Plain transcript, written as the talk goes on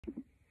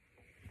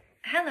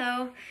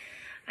Hello.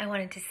 I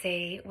wanted to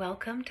say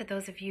welcome to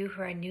those of you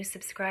who are new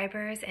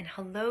subscribers and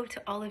hello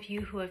to all of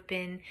you who have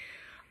been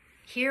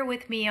here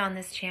with me on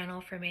this channel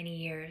for many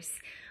years.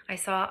 I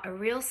saw a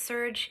real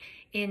surge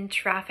in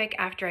traffic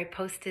after I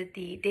posted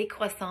the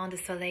Décroissant de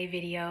Soleil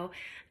video,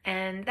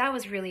 and that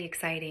was really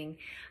exciting.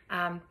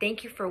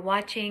 Thank you for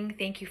watching.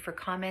 Thank you for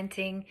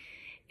commenting.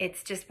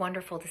 It's just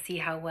wonderful to see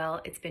how well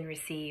it's been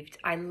received.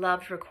 I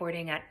loved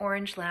recording at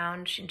Orange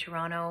Lounge in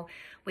Toronto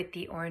with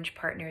the Orange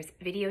Partners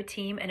video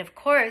team and of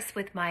course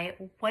with my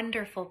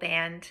wonderful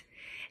band.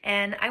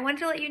 And I wanted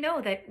to let you know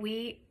that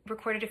we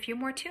recorded a few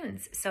more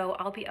tunes, so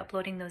I'll be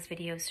uploading those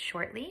videos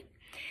shortly.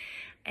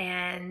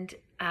 And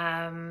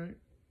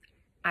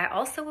I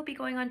also will be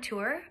going on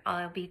tour.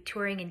 I'll be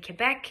touring in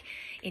Quebec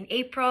in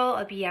April.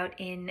 I'll be out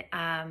in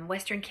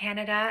Western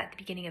Canada at the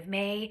beginning of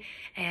May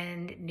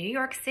and New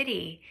York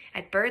City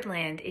at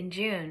Birdland in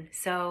June.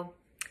 So,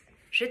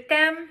 je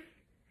t'aime.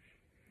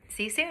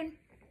 See you soon.